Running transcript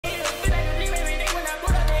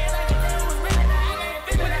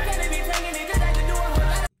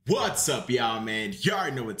What's up, y'all, man? You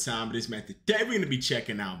already know what time it is, man. Today we're going to be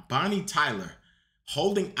checking out Bonnie Tyler,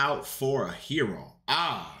 Holding Out for a Hero.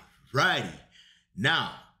 Alrighty.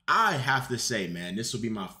 Now, I have to say, man, this will be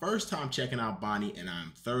my first time checking out Bonnie, and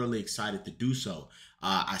I'm thoroughly excited to do so.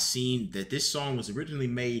 I seen that this song was originally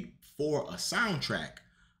made for a soundtrack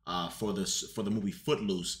for the movie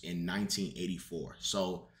Footloose in 1984.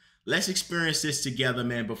 So let's experience this together,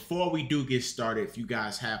 man. Before we do get started, if you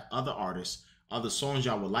guys have other artists, other songs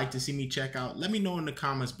y'all would like to see me check out, let me know in the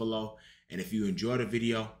comments below. And if you enjoyed the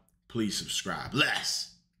video, please subscribe.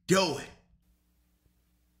 Let's do it.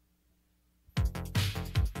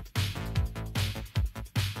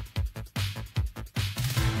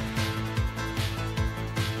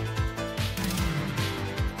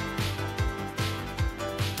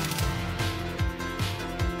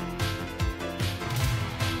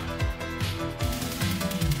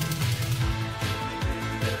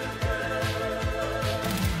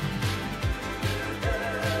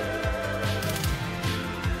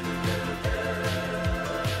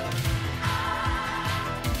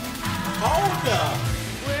 Hold up.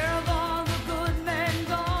 Where have all the good men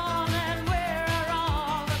gone, and where are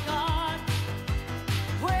all the gods?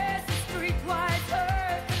 Where's the streetwise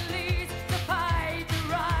Hercules to fight the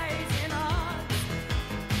rising odds?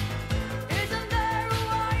 Isn't there a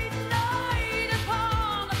white knight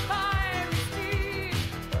upon a fiery steed?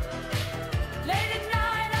 Late at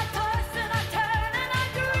night I toss and I turn and I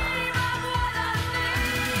dream of what I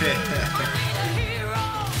need. I need a hero.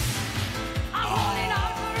 I'm holding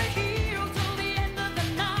out for a hero till the end of the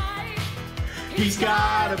night. He's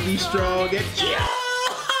gotta be strong and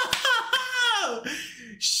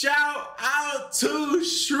shout out to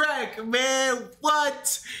Shrek, man.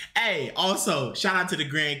 What? Hey, also shout out to the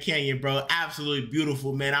Grand Canyon, bro. Absolutely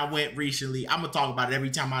beautiful, man. I went recently. I'm gonna talk about it every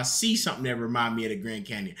time I see something that remind me of the Grand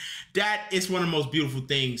Canyon. That is one of the most beautiful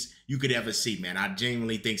things you could ever see, man. I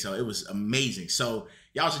genuinely think so. It was amazing. So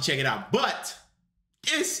y'all should check it out. But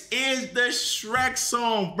this is the Shrek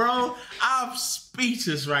song, bro. I'm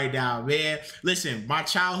speechless right now, man. Listen, my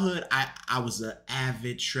childhood, I was an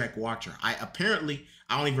avid Shrek watcher. I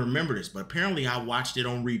don't even remember this, but apparently I watched it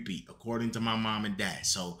on repeat, according to my mom and dad.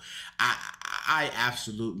 So I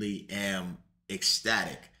absolutely am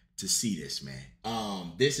ecstatic to see this, man.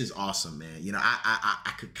 This is awesome, man. You know,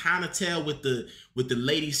 I could kind of tell with the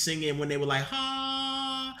ladies singing when they were like,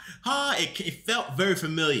 ha, it felt very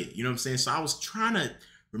familiar, you know what I'm saying? So I was trying to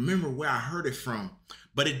remember where I heard it from,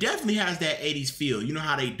 but it definitely has that 80s feel. You know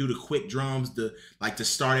how they do the quick drums, to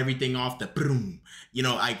start everything off, the boom, you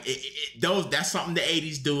know, like that's something the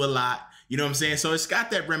 80s do a lot. You know what I'm saying? So it's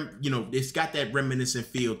got that it's got that reminiscent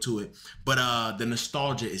feel to it. But the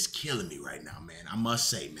nostalgia is killing me right now, man. I must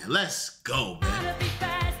say, man. Let's go, man. Gotta be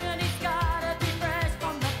fast and he's gotta be fresh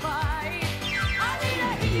from the fight. I need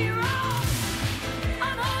a hero.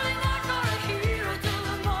 I'm holding out for a hero till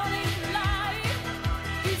the morning light.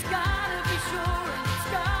 He's gotta be sure and it's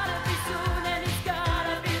gotta be soon and he's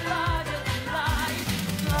gotta be larger than life.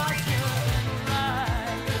 Larger than life.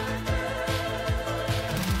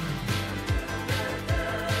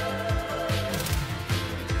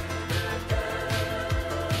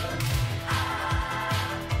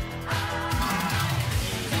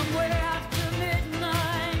 Somewhere after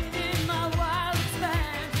midnight in my wildest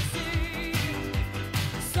fantasy,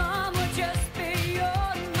 somewhere just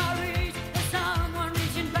beyond my reach, there's someone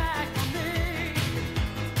reaching back for me,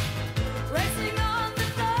 racing on the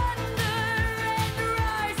thunder and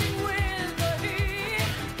rising with the heat.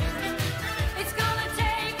 It's gonna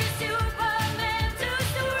take a Superman to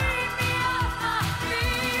sweep me off my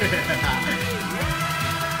feet.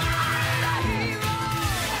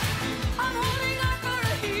 I'm holding out for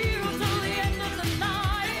a hero till the end of the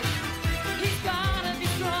night. He's gotta be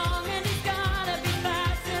strong and he's gotta be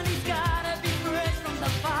fast and he's gotta be fresh from the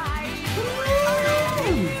fight.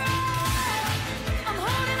 I'm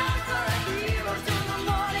holding out for a hero till the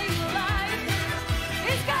morning light.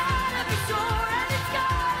 He's gotta be sure and it's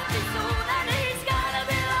gotta be soon and he's gotta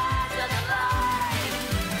be larger than life.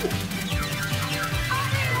 I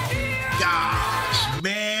need a hero. Gosh,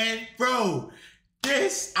 man, bro,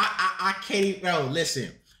 this I can't even, bro.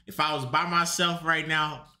 Listen, if I was by myself right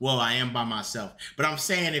now, well, I am by myself, but I'm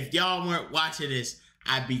saying if y'all weren't watching this,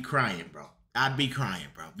 I'd be crying, bro. I'd be crying,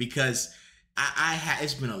 bro, because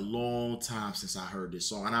it's been a long time since I heard this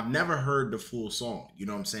song, and I've never heard the full song. You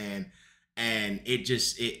know what I'm saying? And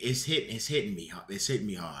it's hitting me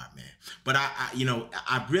hard, man. But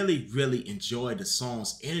I really enjoy the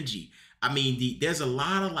song's energy. I mean, there's a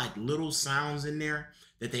lot of like little sounds in there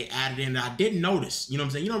that they added in that I didn't notice. You know what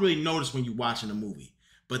I'm saying? You don't really notice when you're watching a movie.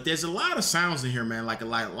 But there's a lot of sounds in here, man. Like a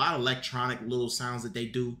lot of electronic little sounds that they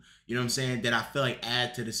do. You know what I'm saying? That I feel like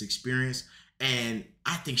add to this experience. And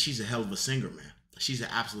I think she's a hell of a singer, man. She's an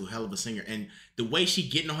absolute hell of a singer. And the way she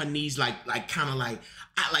getting on her knees, like kind of like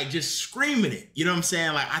just screaming it. You know what I'm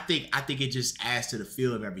saying? Like I think it just adds to the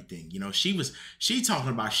feel of everything. You know, she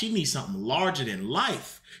talking about she needs something larger than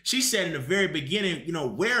life. She said in the very beginning, you know,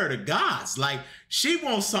 where are the gods? Like she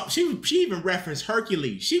wants something. She even referenced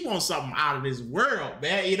Hercules. She wants something out of this world,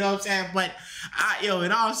 man. You know what I'm saying? But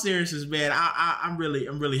in all seriousness, man, I'm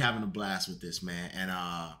really having a blast with this, man. And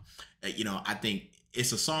you know, I think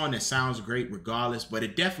it's a song that sounds great regardless, but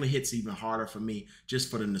it definitely hits even harder for me just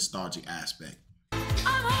for the nostalgic aspect. I'm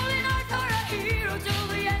holding out for a hero till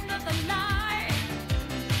the end of the night.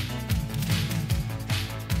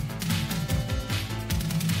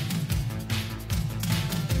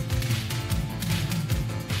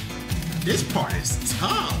 This part is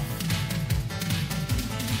tough.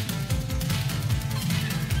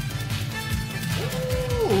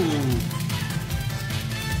 Ooh.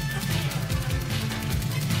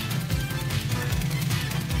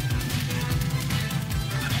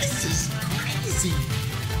 This is crazy.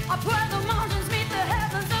 Up where the mountains meet the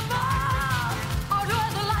heavens above, out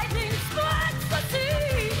where the lightning splits the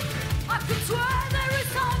sea, I could swear there is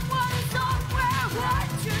someone somewhere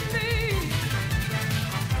watching me.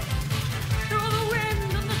 Through the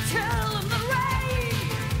wind and the chill and the rain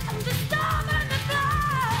and the storm and the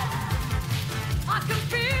flood, I can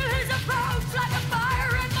feel his approach like a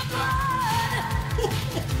fire in the blood.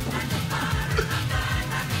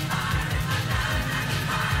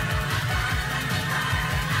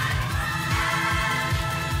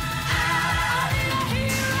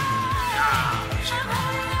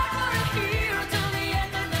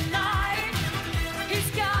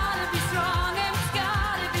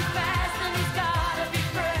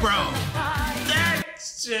 Bro, that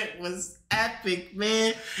shit was epic,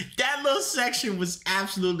 man. That little section was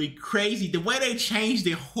absolutely crazy. The way they changed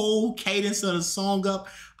the whole cadence of the song up.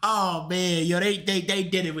 Oh man, yo, they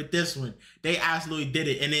did it with this one. They absolutely did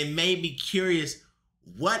it, and it made me curious.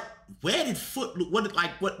 Where did Footloose?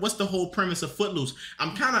 What's the whole premise of Footloose?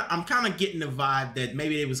 I'm kind of getting the vibe that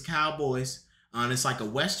maybe it was cowboys. It's like a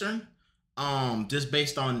western. Just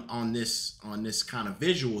based on this kind of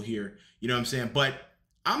visual here. You know what I'm saying? But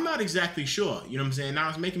I'm not exactly sure. You know what I'm saying? Now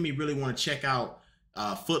it's making me really want to check out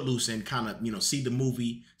Footloose and kind of, you know, see the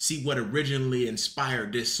movie, see what originally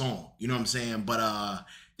inspired this song. You know what I'm saying? But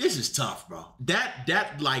this is tough, bro.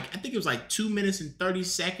 That like I think it was like 2 minutes and 30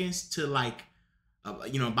 seconds to like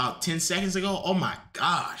you know, about 10 seconds ago. Oh my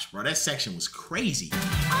gosh, bro, that section was crazy.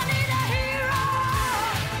 I need a hero.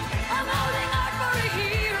 I'm holding out for a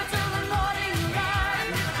hero till the morning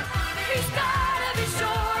light. He's gotta be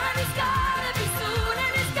sure and he's gotta be soon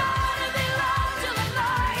and he's gotta be loud till the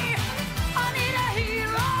night. I need a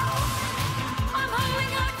hero. I'm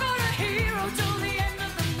holding out for a hero till the end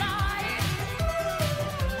of the night.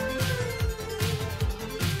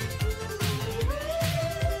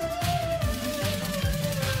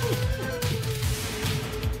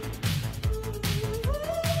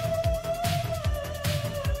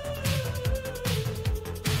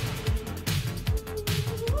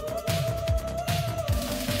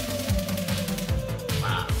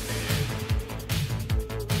 Wow, man.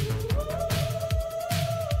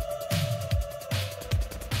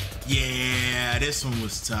 Yeah, this one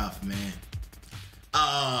was tough, man.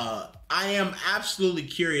 I am absolutely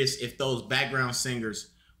curious if those background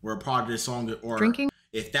singers were a part of this song or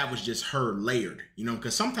if that was just her layered, you know,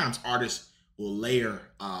 because sometimes artists will layer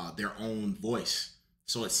their own voice.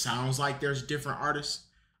 So it sounds like there's different artists.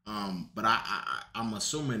 But I'm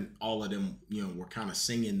assuming all of them, you know, were kind of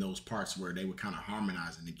singing those parts where they were kind of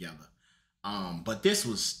harmonizing together. But this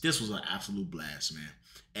was an absolute blast, man.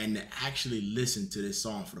 And to actually listen to this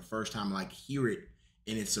song for the first time, like hear it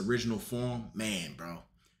in its original form, man, bro,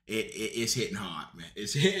 it's hitting hard, man.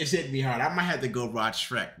 It's hitting me hard. I might have to go watch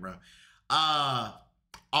Shrek, bro.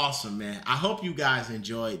 Awesome, man. I hope you guys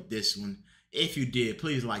enjoyed this one. If you did,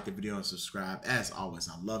 please like the video and subscribe. As always,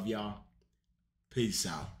 I love y'all. Peace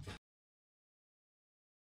out.